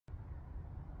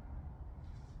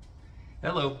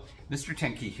Hello, Mr.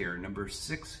 Tenkey here, number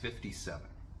 657.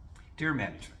 Dear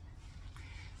management,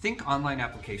 think online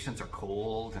applications are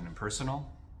cold and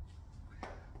impersonal?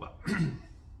 Well,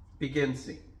 begin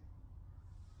scene.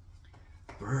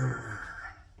 Brrr.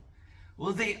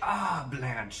 Well, they are,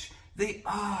 Blanche. They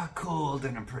are cold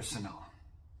and impersonal.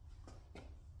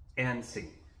 End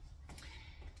scene.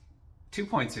 2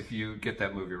 points if you get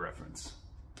that movie reference.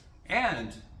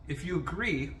 And if you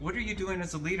agree, what are you doing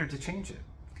as a leader to change it?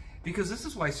 Because this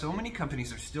is why so many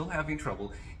companies are still having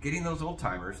trouble getting those old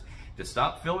timers to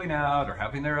stop filling out or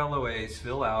having their LOAs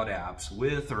fill out apps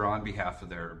with or on behalf of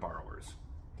their borrowers.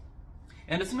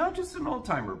 And it's not just an old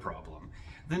timer problem.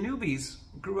 The newbies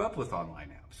grew up with online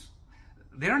apps.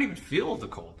 They don't even feel the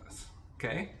coldness,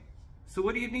 okay? So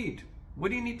what do you need?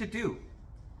 What do you need to do?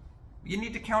 You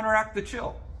need to counteract the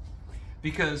chill.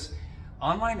 Because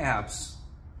online apps,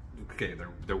 okay,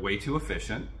 they're way too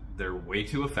efficient. They're way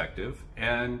too effective,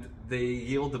 and they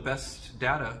yield the best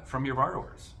data from your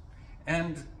borrowers.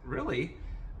 And really,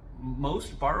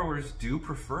 most borrowers do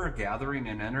prefer gathering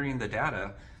and entering the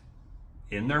data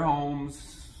in their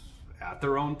homes, at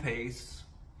their own pace.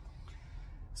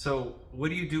 So what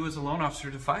do you do as a loan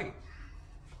officer to fight?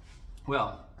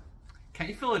 Well, can't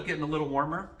you feel it getting a little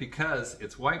warmer? Because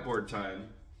it's whiteboard time.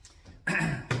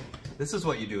 This is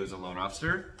what you do as a loan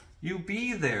officer. You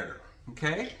be there,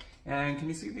 okay? And can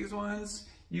you see these ones?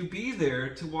 You be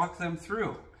there to walk them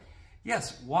through.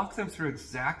 Yes, walk them through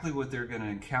exactly what they're going to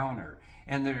encounter.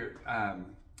 And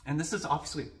this is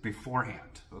obviously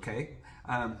beforehand, okay?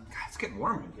 God, it's getting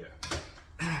warm in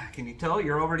here. Can you tell?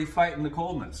 You're already fighting the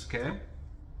coldness, okay?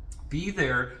 Be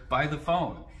there by the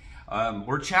phone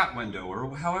or chat window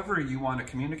or however you want to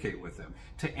communicate with them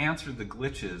to answer the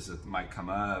glitches that might come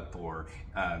up or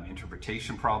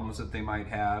interpretation problems that they might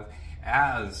have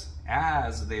as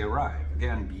they arrive.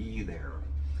 Again, be there.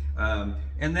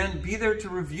 And then be there to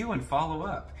review and follow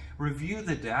up. Review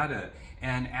the data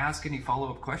and ask any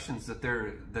follow-up questions that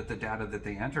the data that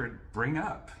they entered bring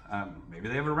up. Maybe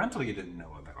they have a rental you didn't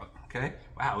know about, okay?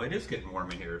 Wow, it is getting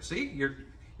warm in here. See,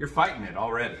 you're fighting it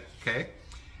already, okay?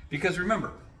 Because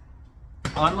remember,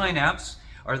 online apps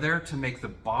are there to make the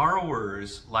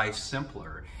borrower's life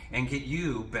simpler and get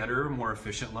you better, more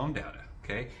efficient loan data,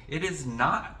 okay? It is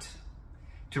not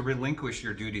to relinquish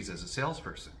your duties as a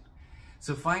salesperson.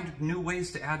 So find new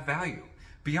ways to add value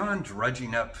beyond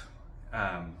drudging up,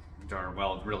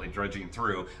 really drudging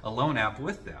through a loan app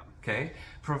with them, okay?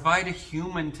 Provide a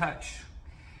human touch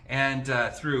and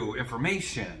through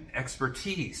information,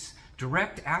 expertise,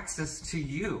 direct access to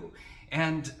you,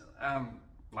 and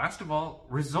last of all,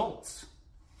 results.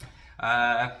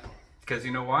 Because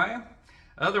you know why?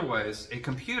 Otherwise, a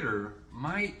computer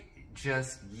might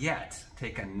just yet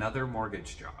take another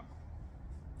mortgage job.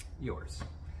 Yours.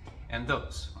 And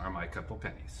those are my couple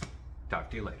pennies. Talk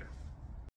to you later.